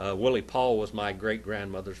 Willie Paul was my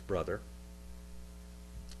great-grandmother's brother.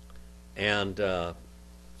 And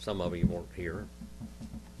some of you weren't here.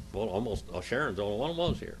 Well, almost, Sharon's the only one who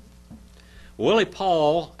was here. Willie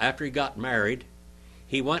Paul, after he got married,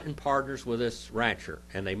 he went in partners with this rancher,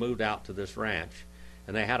 and they moved out to this ranch.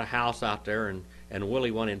 And they had a house out there, and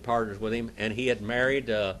Willie went in partners with him, and he had married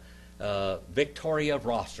Victoria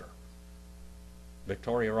Rosser.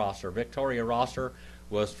 Victoria Rosser. Victoria Rosser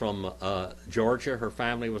was from Georgia. Her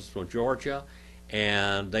family was from Georgia,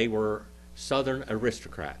 and they were Southern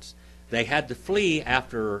aristocrats. They had to flee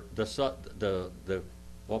after the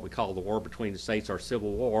what we call the war between the states, or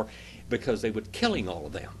Civil War, because they were killing all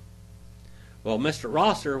of them. Well, Mr.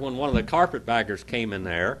 Rosser, when one of the carpetbaggers came in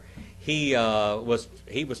there, he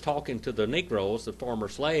was talking to the Negroes, the former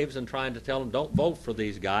slaves, and trying to tell them, don't vote for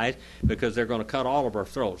these guys because they're going to cut all of our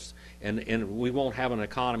throats. And we won't have an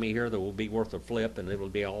economy here that will be worth a flip, and it will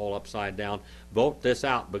be all upside down. Vote this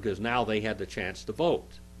out, because now they had the chance to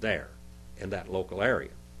vote there in that local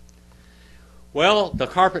area. Well, the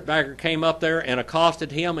carpetbagger came up there and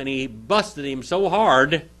accosted him, and he busted him so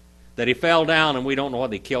hard that he fell down, and we don't know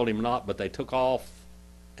whether they killed him or not, but they took off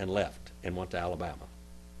and left and went to Alabama.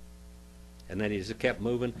 And then he just kept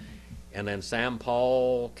moving, and then Sam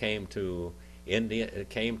Paul came to India,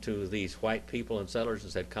 came to these white people and settlers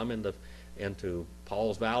and said, come into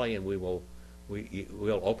Paul's Valley, and we will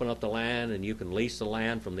we'll open up the land, and you can lease the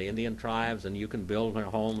land from the Indian tribes, and you can build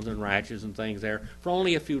homes and ranches and things there for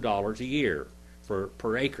only a few dollars a year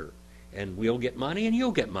per acre. And we'll get money, and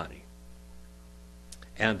you'll get money.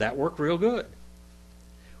 And that worked real good.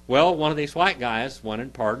 Well, one of these white guys went in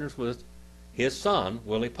partners with his son,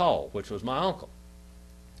 Willie Paul, which was my uncle.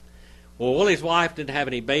 Well, Willie's wife didn't have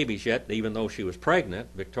any babies yet, even though she was pregnant,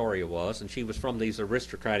 Victoria was, and she was from these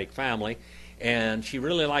aristocratic family, and she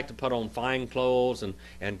really liked to put on fine clothes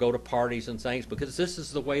and go to parties and things, because this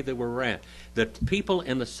is the way they were ran. The people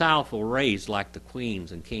in the South were raised like the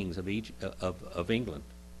queens and kings of England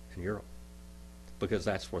and Europe, because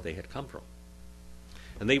that's where they had come from.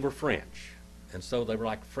 And they were French, and so they were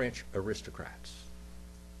like French aristocrats.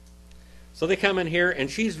 So they come in here, and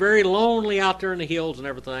she's very lonely out there in the hills and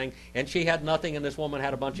everything, and she had nothing, and this woman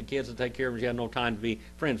had a bunch of kids to take care of, and she had no time to be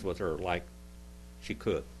friends with her like she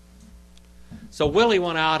could. So Willie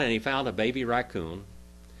went out, and he found a baby raccoon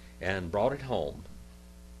and brought it home,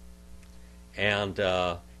 and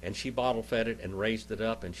she bottle fed it and raised it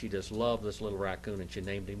up, and she just loved this little raccoon, and she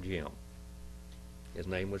named him Jim. His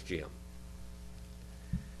name was Jim.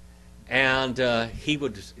 And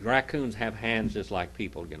raccoons have hands just like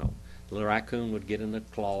people, you know. The little raccoon would get in the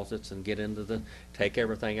closets and take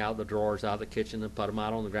everything out of the drawers, out of the kitchen, and put them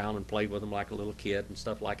out on the ground and play with them like a little kid and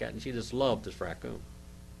stuff like that. And she just loved this raccoon.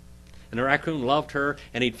 And the raccoon loved her,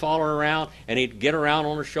 and he'd follow her around, and he'd get around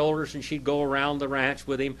on her shoulders, and she'd go around the ranch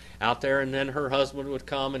with him out there, and then her husband would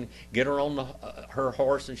come and get her on her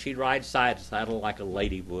horse, and she'd ride side to saddle like a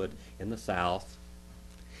lady would in the South.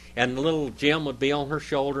 And the little Jim would be on her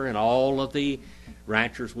shoulder, and all of the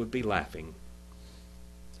ranchers would be laughing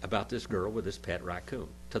about this girl with this pet raccoon.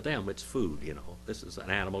 To them, it's food, you know. This is an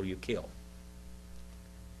animal you kill.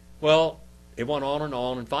 Well, it went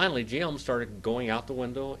on, and finally Jim started going out the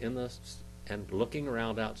window and looking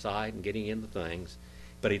around outside and getting into things,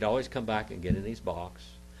 but he'd always come back and get in his box.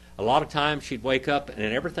 A lot of times she'd wake up, and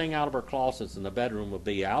everything out of her closets in the bedroom would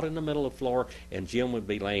be out in the middle of the floor, and Jim would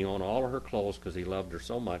be laying on all of her clothes because he loved her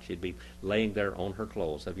so much. He'd be laying there on her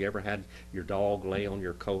clothes. Have you ever had your dog lay on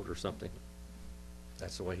your coat or something?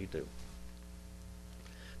 That's the way he'd do.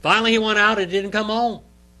 Finally, he went out and didn't come home.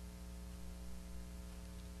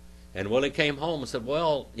 And Willie came home and said,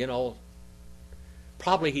 well, you know,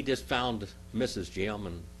 probably he just found Mrs. Jim,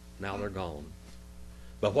 and now they're gone.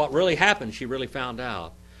 But what really happened, she really found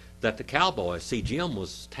out that the cowboys, see, Jim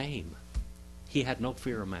was tame. He had no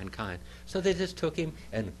fear of mankind. So they just took him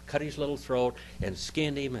and cut his little throat and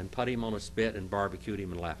skinned him and put him on a spit and barbecued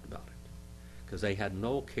him and laughed about it. Because they had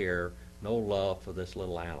no care, no love for this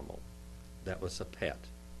little animal that was a pet.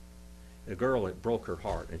 The girl, it broke her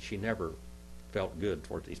heart, and she never felt good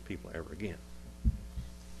toward these people ever again.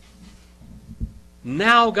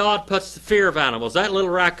 Now God puts the fear of animals. That little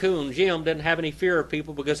raccoon, Jim, didn't have any fear of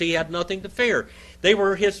people because he had nothing to fear. They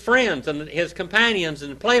were his friends and his companions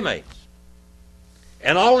and playmates.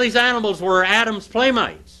 And all these animals were Adam's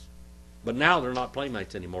playmates. But now they're not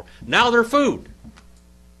playmates anymore. Now they're food.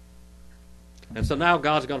 And so now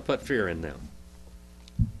God's going to put fear in them.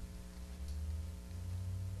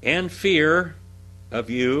 And fear of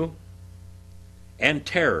you, and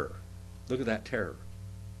terror. Look at that terror.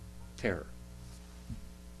 Terror.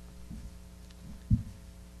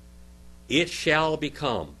 It shall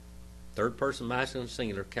become, third person masculine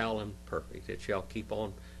singular, cal imperfect. It shall keep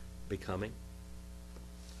on becoming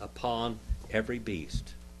upon every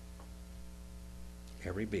beast.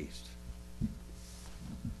 Every beast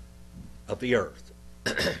of the earth.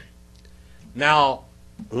 Now,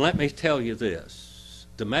 let me tell you this.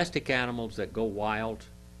 Domestic animals that go wild,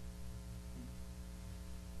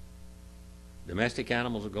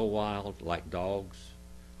 like dogs,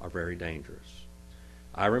 are very dangerous.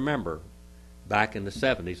 I remember back in the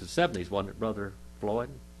 70s, wasn't it, Brother Floyd?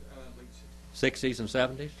 60s and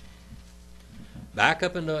 70s? Back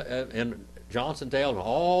up in Johnsondale, and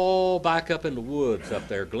all back up in the woods up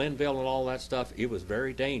there, Glenville and all that stuff, it was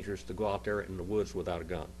very dangerous to go out there in the woods without a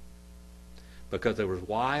gun. Because there was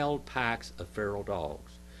wild packs of feral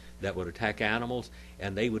dogs that would attack animals,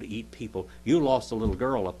 and they would eat people. You lost a little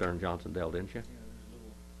girl up there in Johnsondale, didn't you? Yeah,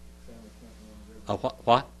 there was a little family camping on the river.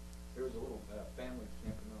 What? There was a little family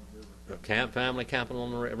camping on the river. Family camping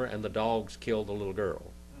on the river, and the dogs killed the little girl.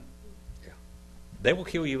 Yeah. They will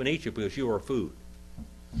kill you and eat you because you are food.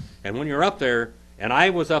 And when you're up there, and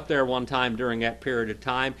I was up there one time during that period of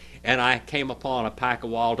time, and I came upon a pack of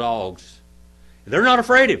wild dogs. They're not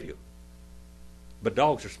afraid of you, but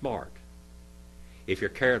dogs are smart. If you're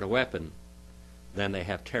carrying a weapon, then they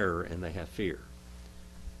have terror and they have fear.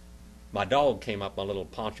 My dog came up, my little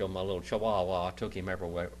Poncho, my little Chihuahua. I took him every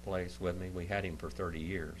place with me. We had him for 30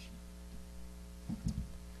 years.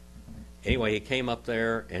 Anyway, he came up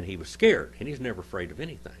there, and he was scared, and he's never afraid of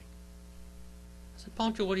anything. I said,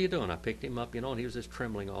 Poncho, what are you doing? I picked him up, and he was just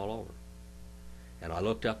trembling all over. And I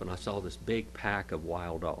looked up, and I saw this big pack of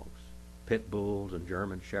wild dogs, pit bulls and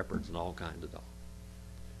German shepherds and all kinds of dogs.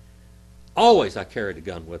 Always I carried a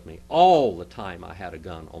gun with me. All the time I had a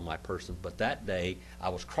gun on my person. But that day I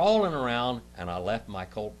was crawling around, and I left my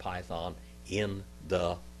Colt Python in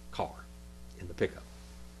the car, in the pickup.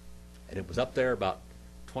 And it was up there about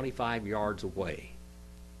 25 yards away.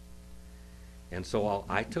 And so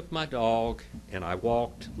I took my dog, and I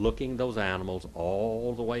walked looking those animals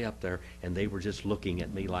all the way up there, and they were just looking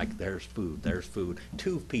at me like, there's food,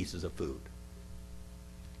 2 pieces of food.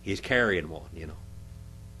 He's carrying one,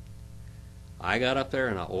 I got up there,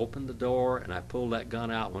 and I opened the door, and I pulled that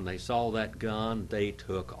gun out. When they saw that gun, they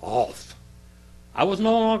took off. I was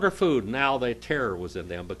no longer food. Now the terror was in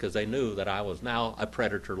them because they knew that I was now a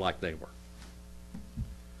predator like they were.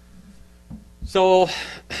 So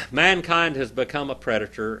mankind has become a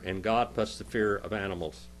predator, and God puts the fear of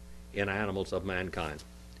animals in animals of mankind.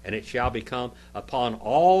 And it shall become upon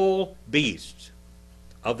all beasts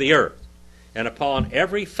of the earth, and upon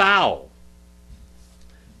every fowl.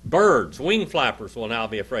 Birds, wing flappers will now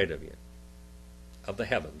be afraid of you, of the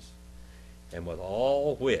heavens, and with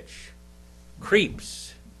all which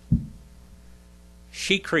creeps,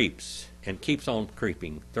 she creeps and keeps on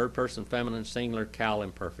creeping. Third person feminine, singular, cal,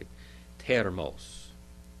 imperfect. Termos.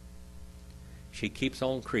 She keeps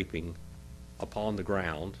on creeping upon the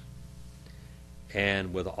ground,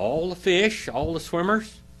 and with all the fish, all the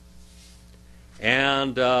swimmers,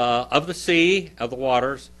 and of the sea, of the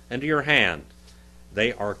waters, into your hand.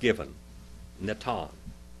 They are given. Natan.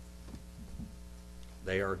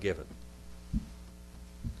 They are given.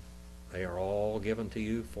 They are all given to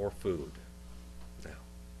you for food. Now,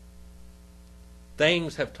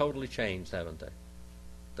 things have totally changed, haven't they?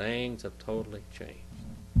 Things have totally changed.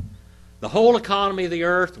 The whole economy of the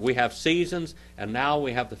earth, we have seasons, and now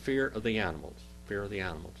we have the fear of the animals. Fear of the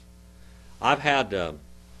animals. I've had...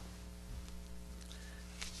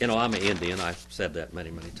 I'm an Indian. I've said that many,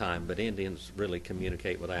 many times, but Indians really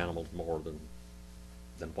communicate with animals more than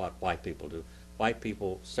what white people do. White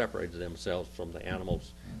people separated themselves from the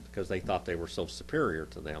animals because they thought they were so superior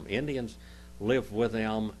to them. Indians lived with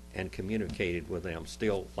them and communicated with them,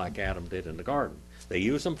 still like Adam did in the garden. They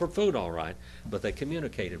used them for food, all right, but they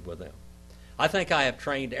communicated with them. I think I have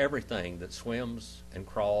trained everything that swims and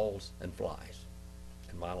crawls and flies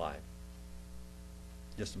in my life.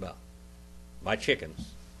 Just about. My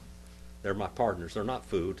chickens. They're my partners. They're not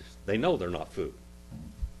food. They know they're not food.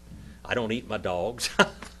 I don't eat my dogs.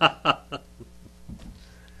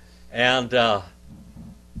 And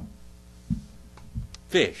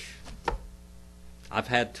fish. I've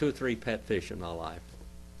had 2 or 3 pet fish in my life.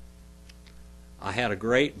 I had a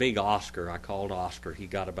great big Oscar. I called Oscar. He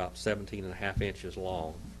got about 17 and a half inches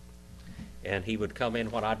long. And he would come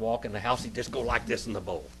in when I'd walk in the house. He'd just go like this in the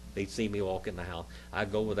bowl. He'd see me walk in the house.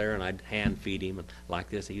 I'd go over there and I'd hand feed him and like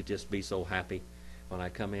this. He'd just be so happy when I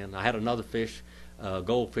come in. I had another fish,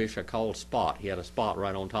 goldfish I called Spot. He had a spot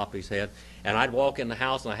right on top of his head. And I'd walk in the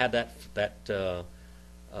house and I had that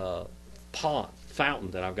pond,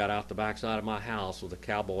 fountain that I've got out the backside of my house with a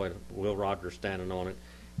cowboy, Will Rogers, standing on it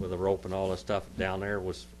with a rope and all that stuff. Down there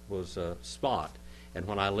was Spot. And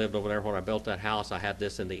when I lived over there, when I built that house, I had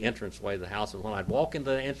this in the entranceway of the house. And when I'd walk into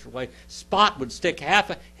the entranceway, Spot would stick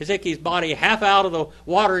his body half out of the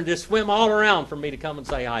water and just swim all around for me to come and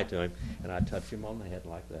say hi to him. And I'd touch him on the head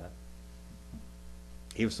like that.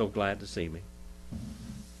 He was so glad to see me.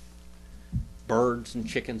 Birds and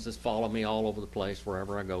chickens just follow me all over the place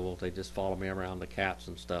wherever I go. They just follow me around, the cats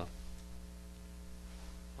and stuff.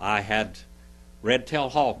 I had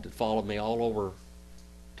red-tailed hawk that followed me all over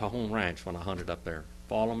Tajon Ranch when I hunted up there,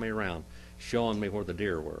 following me around, showing me where the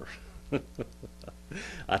deer were.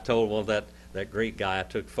 I told that Greek guy I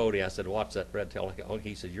took photo, I said, watch that red-tailed hawk.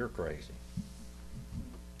 He said, you're crazy.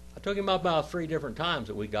 I took him about 3 different times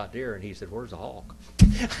that we got deer, and he said, where's the hawk?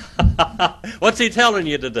 What's he telling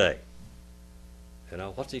you today?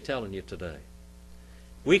 What's he telling you today?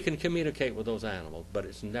 We can communicate with those animals, but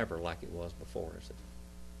it's never like it was before, is it?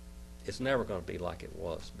 It's never going to be like it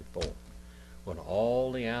was before, when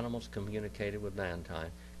all the animals communicated with mankind,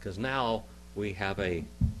 because now we have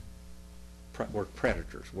we're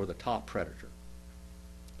predators. We're the top predator.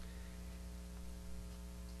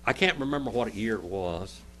 I can't remember what year it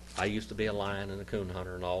was. I used to be a lion and a coon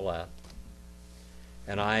hunter and all that.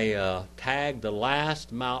 And I tagged the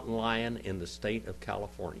last mountain lion in the state of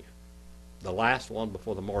California. The last one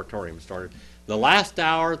before the moratorium started. The last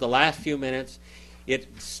hour, the last few minutes, It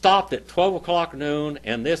stopped at 12 o'clock noon,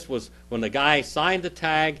 and this was, when the guy signed the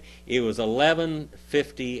tag, it was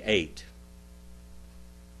 11:58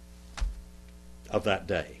 of that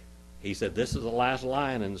day. He said, this is the last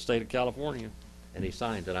lion in the state of California. And he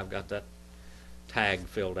signed it. I've got that tag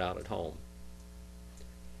filled out at home.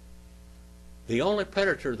 The only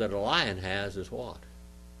predator that a lion has is what?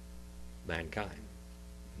 Mankind.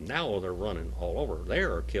 Now they're running all over.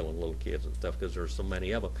 They're killing little kids and stuff because there's so many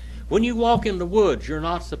of them. When you walk in the woods, you're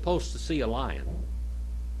not supposed to see a lion.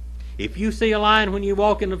 If you see a lion when you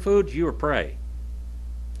walk in the woods, you're prey.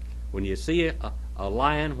 When you see a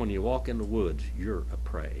lion when you walk in the woods, you're a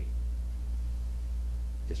prey.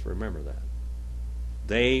 Just remember that.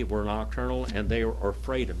 They were nocturnal and they were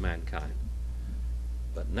afraid of mankind.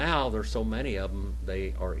 But now there's so many of them,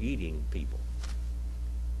 they are eating people.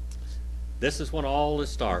 This is when all this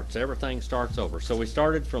starts. Everything starts over. So we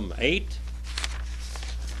started from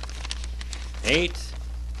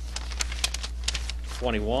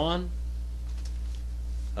 8:21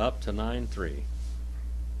 up to 9:3.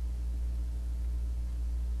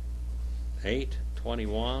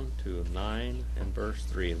 8:21 to 9 and verse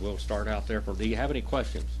 3. And we'll start out there. Do you have any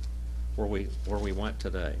questions where we went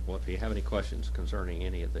today? Well, if you have any questions concerning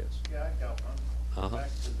any of this. Yeah, I got one. Back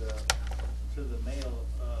to the male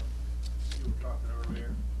you were talking earlier.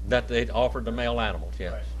 That they'd offered the male animals,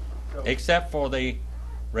 yes. Right. So, Except for the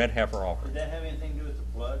red heifer did offering. that have anything to do with the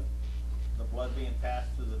blood? The blood being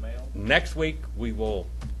passed to the male? Next week we will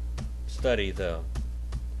study the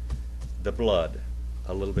blood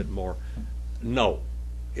a little bit more. No,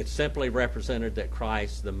 it simply represented that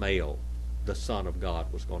Christ, the male, the Son of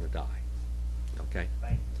God, was going to die. Okay?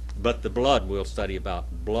 Thank you. But the blood we'll study about.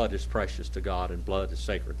 Blood is precious to God and blood is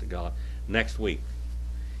sacred to God next week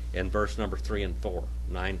in verse number 3 and 4.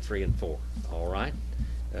 9, 3 and 4. All right?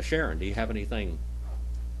 Sharon, do you have anything?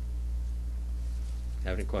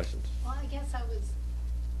 Have any questions? Well, I guess I was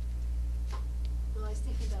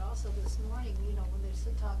thinking about also this morning, when they're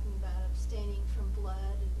still talking about abstaining from blood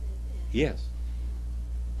and Yes.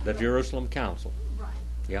 The Jerusalem Council. right.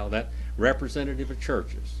 Yeah, that representative of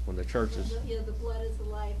churches. When the churches... The blood is the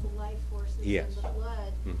life force is Yes. in the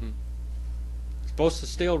blood. Mm-hmm. Supposed to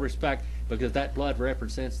still respect, because that blood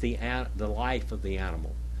represents the life of the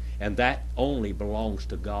animal. And that only belongs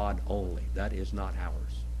to God only. That is not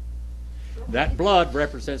ours. That blood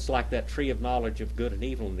represents, like that tree of knowledge of good and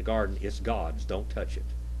evil in the garden, it's God's. Don't touch it.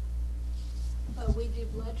 We do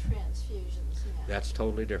blood transfusions now. That's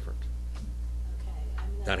totally different.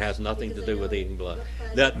 Okay. That has nothing to because do I with know eating blood.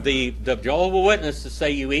 but- The Jehovah's Witnesses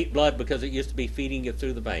say you eat blood because it used to be feeding you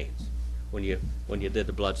through the veins when you did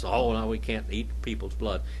the blood. So, oh, no, we can't eat people's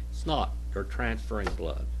blood. It's not. They're transferring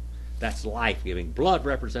blood. That's life-giving. Blood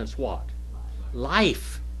represents what?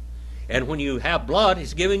 Life. And when you have blood,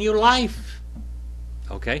 it's giving you life.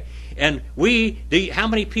 Okay? And how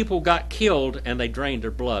many people got killed and they drained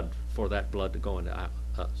their blood for that blood to go into us?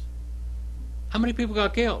 How many people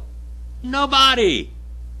got killed? Nobody.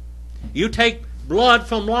 You take blood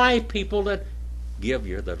from live people that give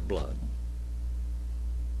you their blood.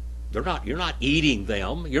 You're not eating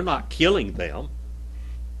them. You're not killing them.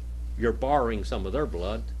 You're borrowing some of their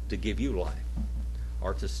blood to give you life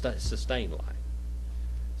or to sustain life.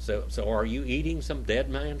 So are you eating some dead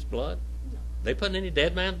man's blood? No. They putting any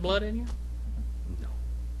dead man's blood in you? No.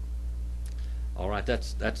 All right,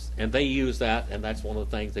 that's and they use that, and that's one of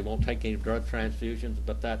the things. They won't take any blood transfusions,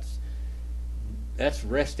 but that's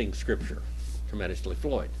wresting scripture tremendously.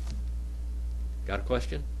 Floyd, got a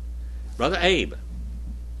question? Brother Abe?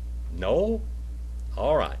 No?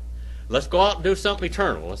 All right. Let's go out and do something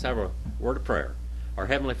eternal. Let's have a word of prayer. Our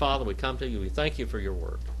Heavenly Father, we come to you. We thank you for your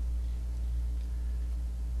word.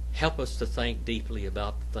 Help us to think deeply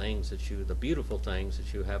about the beautiful things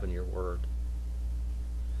that you have in your word.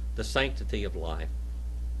 The sanctity of life.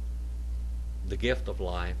 The gift of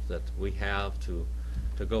life that we have to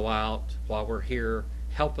go out while we're here.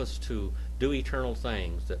 Help us to do eternal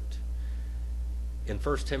things that in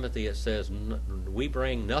 1 Timothy it says, we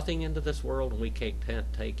bring nothing into this world and we can't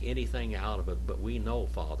take anything out of it, but we know,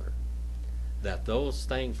 Father, that those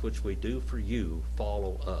things which we do for you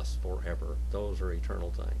follow us forever. Those are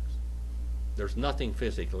eternal things. There's nothing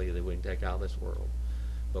physically that we can take out of this world,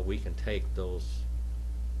 but we can take those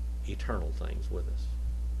eternal things with us.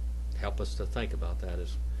 Help us to think about that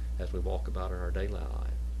as we walk about in our daily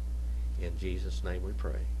life. In Jesus' name we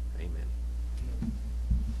pray. Amen.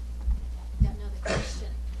 Got another question.